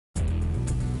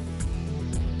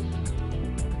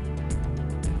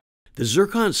The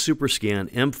Zircon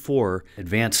SuperScan M4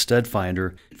 Advanced Stud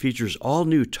Finder features all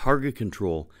new target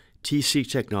control TC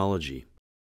technology.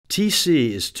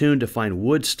 TC is tuned to find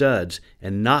wood studs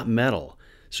and not metal,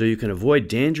 so you can avoid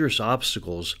dangerous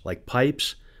obstacles like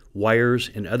pipes, wires,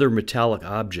 and other metallic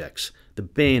objects, the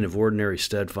bane of ordinary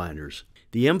stud finders.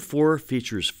 The M4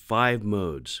 features 5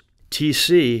 modes.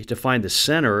 TC to find the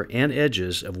center and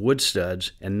edges of wood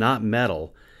studs and not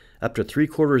metal, up to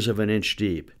 3/4 of an inch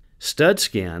deep. Stud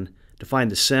Scan to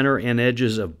find the center and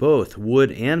edges of both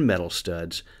wood and metal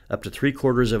studs, up to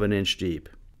 3/4 of an inch deep.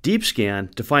 Deep Scan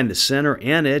to find the center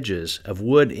and edges of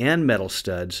wood and metal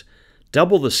studs,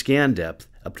 double the scan depth,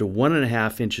 up to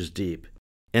 1.5 inches deep.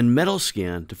 And Metal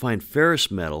Scan to find ferrous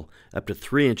metal, up to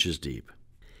 3 inches deep.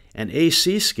 And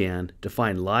AC Scan to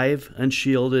find live,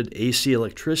 unshielded AC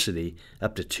electricity,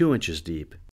 up to 2 inches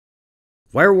deep.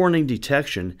 Wire warning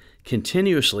detection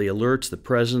continuously alerts the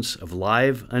presence of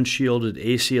live, unshielded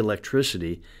AC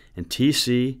electricity in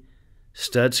TC,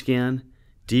 Stud Scan,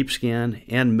 Deep Scan,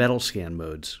 and Metal Scan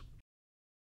modes.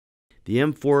 The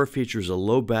M4 features a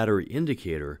low battery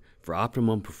indicator for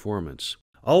optimum performance.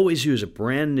 Always use a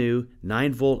brand new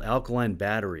 9-volt alkaline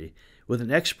battery with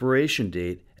an expiration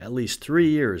date at least 3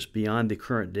 years beyond the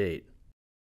current date.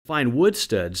 To find wood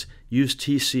studs, use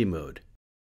TC mode.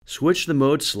 Switch the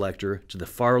mode selector to the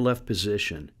far left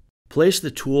position. Place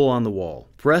the tool on the wall.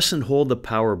 Press and hold the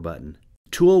power button.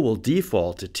 The tool will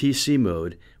default to TC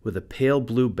mode with a pale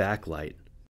blue backlight.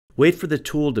 Wait for the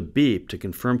tool to beep to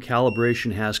confirm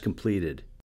calibration has completed.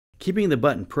 Keeping the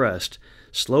button pressed,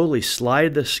 slowly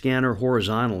slide the scanner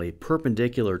horizontally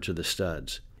perpendicular to the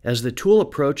studs. As the tool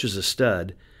approaches a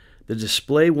stud, the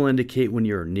display will indicate when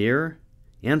you're near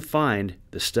and find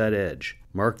the stud edge.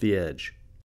 Mark the edge.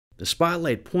 The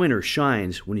spotlight pointer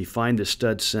shines when you find the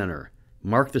stud center.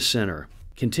 Mark the center.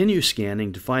 Continue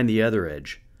scanning to find the other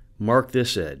edge. Mark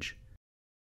this edge.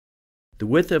 The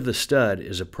width of the stud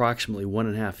is approximately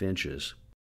 1.5 inches.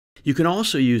 You can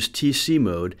also use TC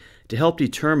mode to help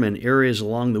determine areas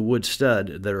along the wood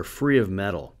stud that are free of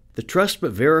metal. The Trust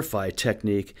but Verify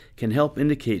technique can help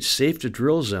indicate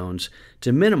safe-to-drill zones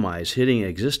to minimize hitting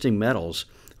existing metals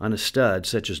on a stud,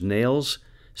 such as nails,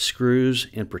 screws,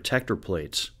 and protector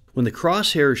plates. When the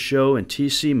crosshairs show in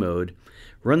TC mode,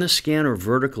 run the scanner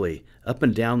vertically up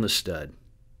and down the stud.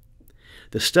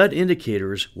 The stud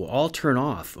indicators will all turn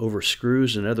off over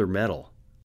screws and other metal,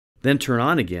 then turn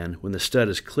on again when the stud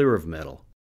is clear of metal.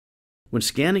 When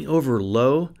scanning over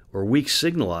low or weak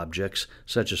signal objects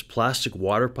such as plastic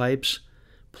water pipes,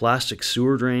 plastic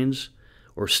sewer drains,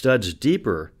 or studs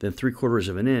deeper than 3/4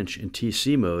 of an inch in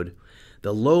TC mode,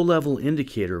 the low-level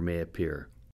indicator may appear.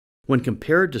 When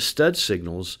compared to stud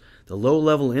signals, the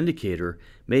low-level indicator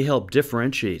may help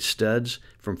differentiate studs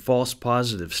from false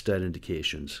positive stud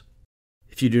indications.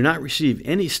 If you do not receive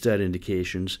any stud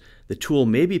indications, the tool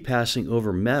may be passing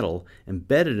over metal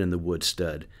embedded in the wood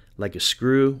stud, like a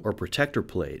screw or protector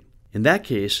plate. In that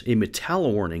case, a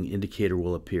MetalliWarning indicator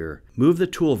will appear. Move the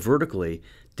tool vertically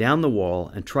down the wall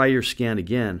and try your scan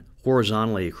again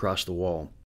horizontally across the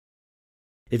wall.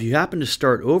 If you happen to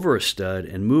start over a stud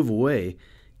and move away,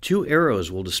 2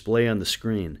 arrows will display on the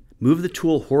screen. Move the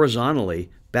tool horizontally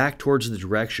back towards the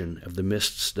direction of the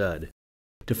missed stud.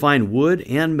 To find wood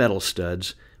and metal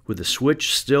studs, with the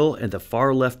switch still at the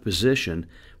far left position,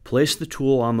 place the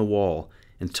tool on the wall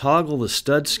and toggle the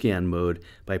stud scan mode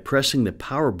by pressing the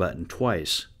power button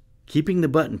twice. Keeping the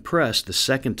button pressed the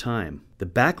second time. The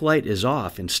backlight is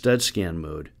off in stud scan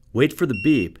mode. Wait for the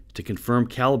beep to confirm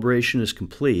calibration is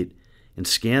complete and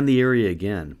scan the area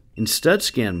again. In stud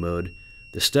scan mode,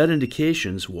 the stud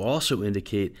indications will also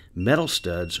indicate metal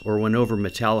studs or when over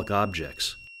metallic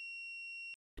objects.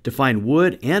 To find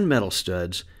wood and metal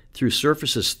studs through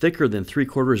surfaces thicker than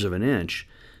 3/4 of an inch,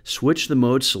 switch the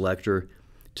mode selector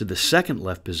to the second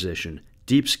left position,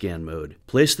 Deep Scan mode.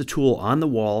 Place the tool on the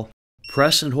wall,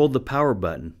 press and hold the power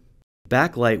button.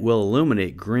 Backlight will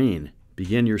illuminate green.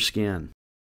 Begin your scan.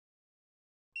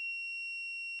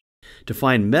 To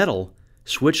find metal,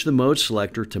 switch the mode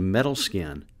selector to Metal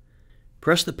Scan.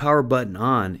 Press the power button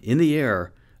on in the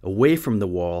air, away from the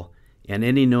wall and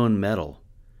any known metal.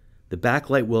 The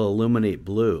backlight will illuminate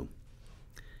blue.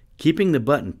 Keeping the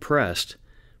button pressed,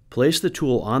 place the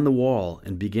tool on the wall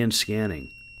and begin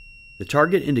scanning. The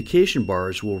target indication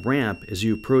bars will ramp as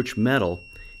you approach metal,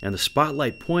 and the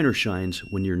spotlight pointer shines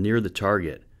when you're near the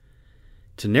target.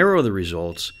 To narrow the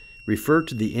results, refer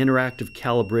to the interactive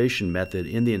calibration method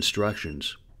in the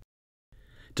instructions.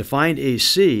 To find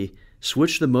AC,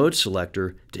 switch the mode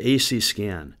selector to AC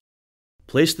Scan.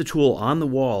 Place the tool on the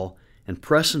wall and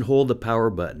press and hold the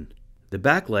power button. The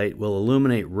backlight will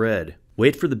illuminate red.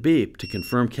 Wait for the beep to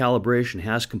confirm calibration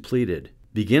has completed.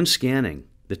 Begin scanning.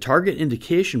 The target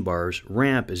indication bars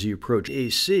ramp as you approach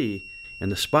AC,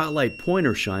 and the spotlight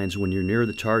pointer shines when you're near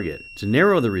the target. To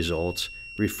narrow the results,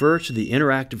 refer to the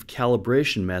interactive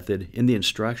calibration method in the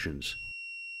instructions.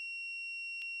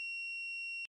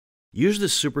 Use the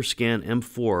SuperScan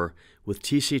M4 with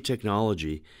TC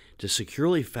technology to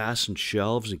securely fasten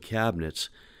shelves and cabinets,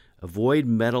 avoid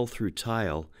metal through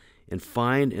tile, and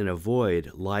find and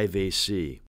avoid live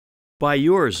AC. Buy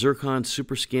your Zircon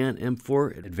SuperScan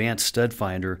M4 Advanced Stud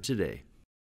Finder today.